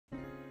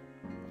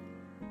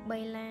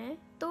បីឡា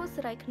តួ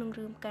ស្រីក្នុង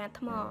រឿងផ្កា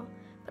ថ្មប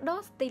ដូរ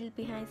ស្ទីល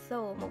ពីហៃ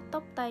សូមកតុ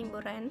បតែងបុ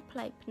រាណប្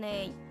លែកភ្នែ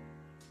ក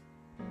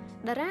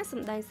តារាស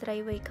ម្ដែងស្រី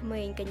វ័យក្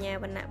មេងកញ្ញា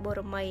វណ្ណៈបូ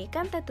រមី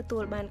កាន់តែទទួ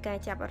លបានការ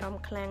ចាប់អារម្ម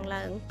ណ៍ខ្លាំង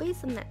ឡើងពី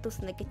សំណាក់ទស្ស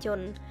និកជន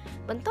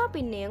បន្ទាប់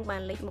ពីនាងបា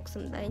នលេចមុខស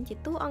ម្ដែងជា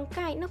តួអង្គ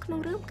កាយនៅក្នុង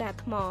រឿងផ្កា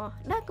ថ្ម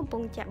ដែលកំពុ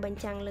ងចាក់បញ្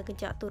ចាំងលើក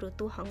ញ្ចក់ទូរ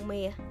ទស្សន៍ហង្ស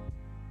មាស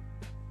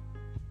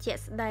ជា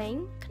ក់ស្ដែង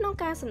ក្នុង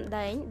ការសម្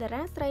ដែងតា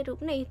រាស្រីរូប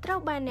នេះត្រូវ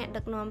បានអ្នក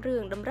ដឹកនាំរឿ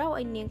ងតម្រូវ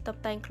ឲ្យនាងតុប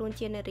តែងខ្លួន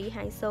ជានារី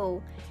ហៃសូ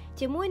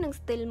ជាមួយនឹង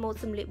ស្ទីលម៉ូដ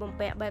សម្លៀកបំ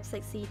ពាក់បែបសិ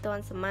ចស៊ីទា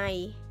ន់សម័យ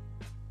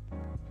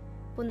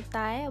ប៉ុន្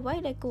តែអ្វី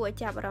ដែលគួរឲ្យ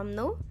ចាប់អារម្មណ៍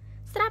នោះ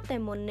ស្រាប់តែ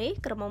មុននេះ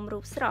ក្រមុំរូ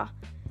បស្រស់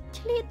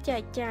ឆ្លៀតចែ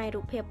កចាយរូ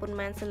បភាពប៉ុន្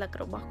មានស្លឹក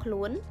របស់ខ្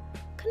លួន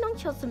ក្នុង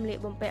ឈុតសម្លៀក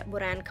បំពាក់បុ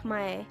រាណខ្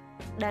មែរ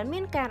ដែលមា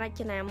នការរ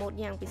ចនាម៉ូដ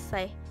យ៉ាងពិ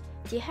សេស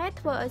ជាហេតុ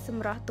ធ្វើឲ្យស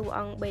ម្រស់តួអ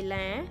ង្គបេ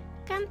ឡា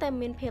កាន់តែ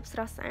មានភាពស្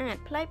រស់ស្អាត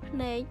ប្លែកភ្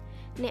នែក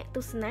អ្នកទ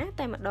ស្សនា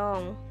តែម្ដ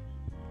ង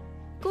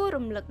គួរ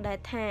រំលឹកដែរ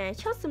ថា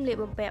ឈុតសម្លៀក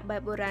បំពាក់បែ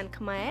បបុរាណ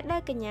ខ្មែរដែ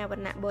លកញ្ញាវ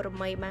ណ្ណៈបូរ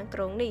មីបានគ្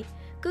រងនេះ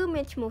គឺ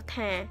មានឈ្មោះ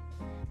ថា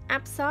អ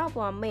ប្សរវ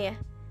រមាស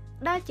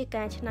ដែលជា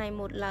ការច្នៃ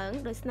ម៉ូដឡើង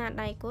ដោយស្នា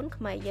ដៃកូន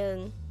ខ្មែរយើង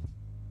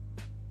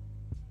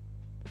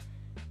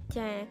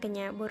ចាកញ្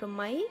ញាបូរ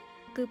មី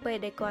គឺពេល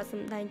ដែលគាត់ស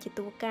ម្ដែងជា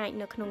តួកាច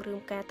នៅក្នុងរឿង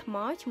ផ្កាថ្ម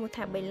ឈ្មោះ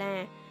ថាបេឡា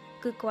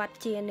គឺគាត់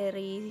ជានា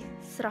រី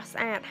ស្រស់ស្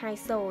អាតហៃ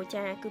សូ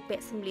ចាគឺពា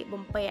ក់សម្លៀក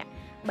បំពាក់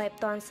បែប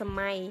ទាន់ស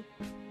ម័យ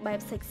បែប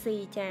សិចស៊ី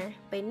ចា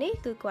ពេលនេះ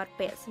គឺគាត់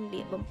ពាក់សម្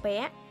លៀកបំពា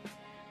ក់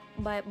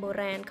បែបបុ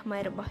រាណខ្មែ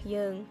ររបស់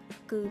យើង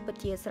គឺពិត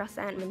ជាស្រស់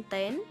ស្អាតមែន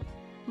ទែន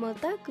មើល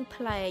ទៅគឺ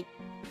ប្លែក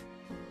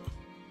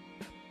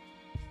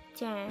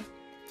ចា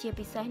ជា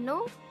ពិសេស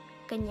នោះ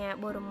កញ្ញា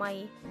បូរមី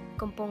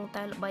កំពុង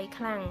តែល្បី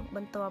ខ្លាំងប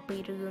ន្ទាប់ពី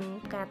រឿង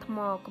ផ្កាថ្ម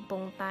កំពុ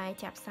ងតែ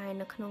ចាប់ផ្សាយ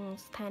នៅក្នុង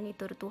ស្ថានីយ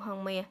ទូរទស្សន៍ហ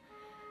ង្សមាស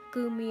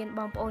គឺមានប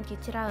ងប្អូនជា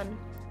ច្រើន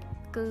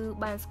គឺ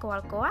បានស្គា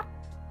ល់គាត់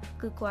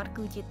គឺគាត់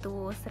គឺជាតួ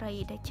ស្រី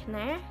ដែលឆ្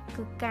នះ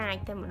គឺកាយ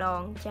តែម្ដ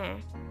ងចា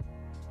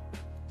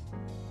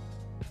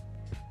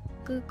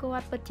គឺគា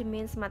ត់ពិតជា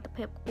មានសមត្ថ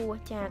ភាពខ្ពស់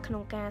ចាក្នុ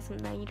ងការស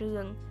ម្ដែងរឿ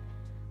ង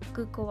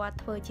គឺគាត់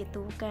ធ្វើជា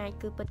តួកាយ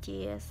គឺពិតជា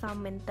សម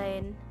មែនទែ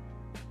ន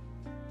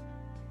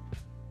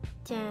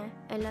ចា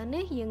ឥឡូវ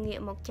នេះយើងងាក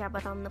មកចាប់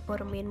អារម្មណ៍នៅព័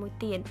ត៌មានមួយ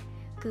ទៀត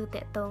គឺត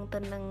កតងទៅ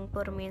នឹង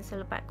ព័ត៌មានសិ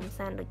ល្បៈកម្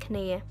សាន្តដូចគ្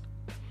នា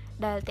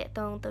ដែលតក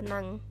តងទៅ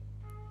នឹង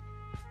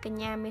ក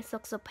ញ្ញាមាសសុ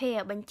ខសុភា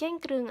បញ្ចេញ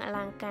គ្រឿងអល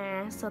ង្ការ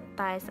សុទ្ធ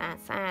តែស្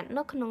អាត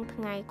នៅក្នុង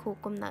ថ្ងៃខួប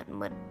កំណើត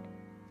មិត្ត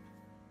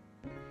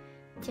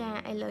ចា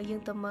ឥឡូវយើ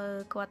ងទៅមើល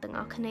គាត់ទាំង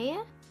អស់គ្នា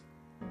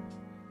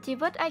ជី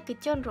វិតឯក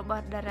ជនរប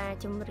ស់តារា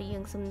ចម្រៀង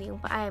សំនៀង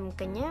ផ្អែម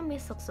កញ្ញាមា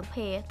សសុខសុ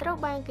ភាត្រូវ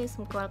បានគេស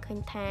ម្គាល់ឃើញ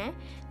ថា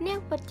នាង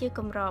ពិតជាក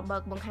ម្របើ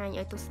កបង្ហាញ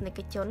ឲ្យទស្សនិក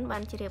ជនបា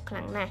នជ្រាបខ្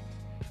លាំងណាស់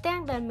ទាំង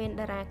ដែលមាន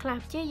តារាខ្លះ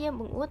ព្យាយាម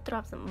បង្អួតទ្រ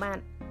ព្យសម្បត្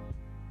តិ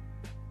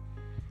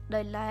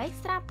ដោយឡែក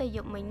ស្រាប់តែយ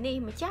ប់មិញនេះ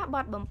ម្ចាស់ប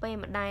ទបំពេ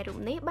ម្ដាយរូប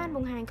នេះបានប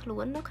ង្ហាញខ្លួ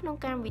ននៅក្នុង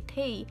កម្មវិ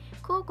ធី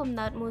ខួបកំ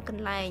ណើតមួយក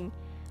ន្លែង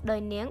ដោយ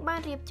នាងបា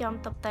នរៀបចំ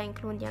តុបតែង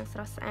ខ្លួនយ៉ាងស្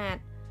រស់ស្អាត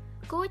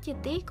គួរជា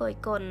ទីគយ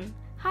គន់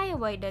ហើយ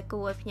អ្វីដែលគួ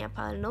រឲ្យភ្ញាក់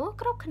ផ្អើលនោះ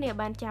គ្រប់គ្នា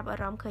បានចាប់អា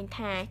រម្មណ៍ឃើញ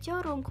ថាចូល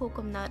រួមខួប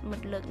កំណើតមិ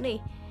ត្តលើកនេះ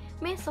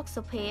មាសសុខ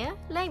សុភា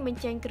លែងប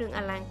ញ្ចេញគ្រឿង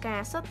អលង្ការ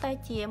សុទ្ធតែ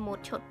ជាម៉ូដ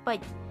ឈុតពេ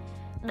ជ្រ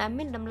ដែល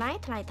មានតម្លៃ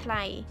ថ្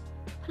លៃ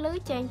ភ្លឺ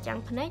ចែងចាំង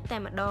ភ្នែកតែ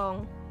ម្ដង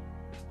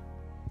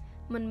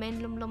មិនមែន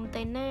លំ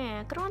ទេណា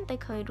គ្រាន់តែ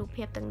ឃើញរូប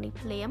ភាពទាំងនេះ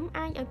ភ្លាម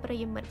អាចឲ្យប្រិ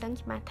យមិត្តដឹង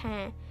ច្បាស់ថា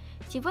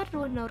ជីវិតរ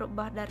ស់នៅរប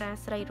ស់តារា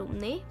ស្រីរូប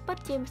នេះពិត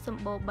ជាស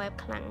ម្បូរបែប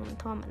ខ្លាំងមិន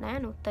ធម្មតា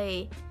នោះទេ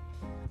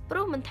ព្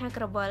រោះមិនថា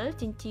ក្រវិល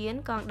ចិញ្ចៀន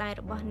កងដៃ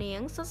របស់នាង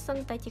សុទ្ធសឹង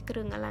តែជាគ្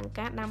រឿងអលង្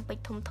ការដាំពេ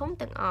ជ្រធំ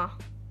ទាំងអស់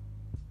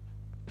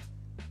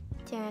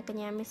ចាក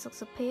ញ្ញាមាសសុខ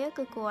សុភា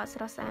គឺគាត់ស្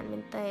រស់ស្អាតមែ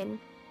នទែន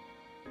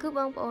គឺប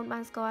ងប្អូនបា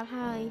នស្គាល់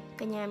ហើយ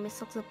កញ្ញាមាស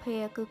សុខសុភា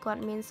គឺគា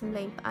ត់មានសម្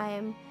លេងផ្អែ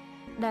ម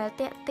ដែល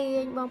តាក់ទា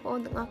ញបងប្អូន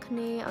ទាំងអស់គ្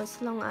នាឲ្យ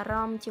ស្លងអារ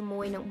ម្មណ៍ជា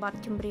មួយនឹងបទ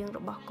ចម្រៀងរ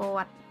បស់គា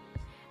ត់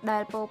ដែ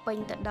លពោពេញ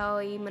ទៅដោ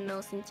យមនោ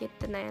សញ្ចេត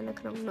នានៅ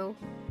ក្នុងនោះ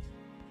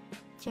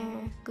ចា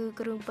គឺ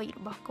គ្រឿងពេជ្រ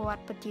របស់គា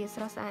ត់ពិតជា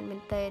ស្រស់ស្អាតមែ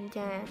នទែន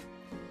ចា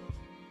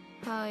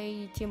ហើយ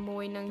ជាមួ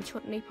យនឹងឈុ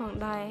តនេះផង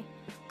ដែរ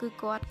គឺ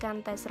គាត់កា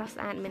ន់តែស្រស់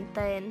ស្អាតមែន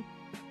ទែន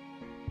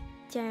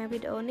ចាវី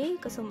ដេអូនេះ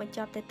ក៏សូមបញ្ច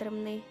ប់តែត្រឹម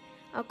នេះ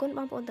អរគុណប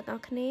ងប្អូនទាំងអ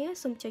ស់គ្នា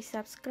សូមចុច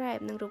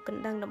Subscribe និងរូបក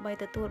ណ្ដឹងដើម្បី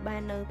ទទួលបា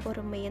ននូវព័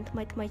ត៌មានថ្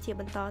មីៗជា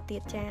បន្តទៀ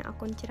តចាអរ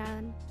គុណច្រើ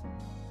ន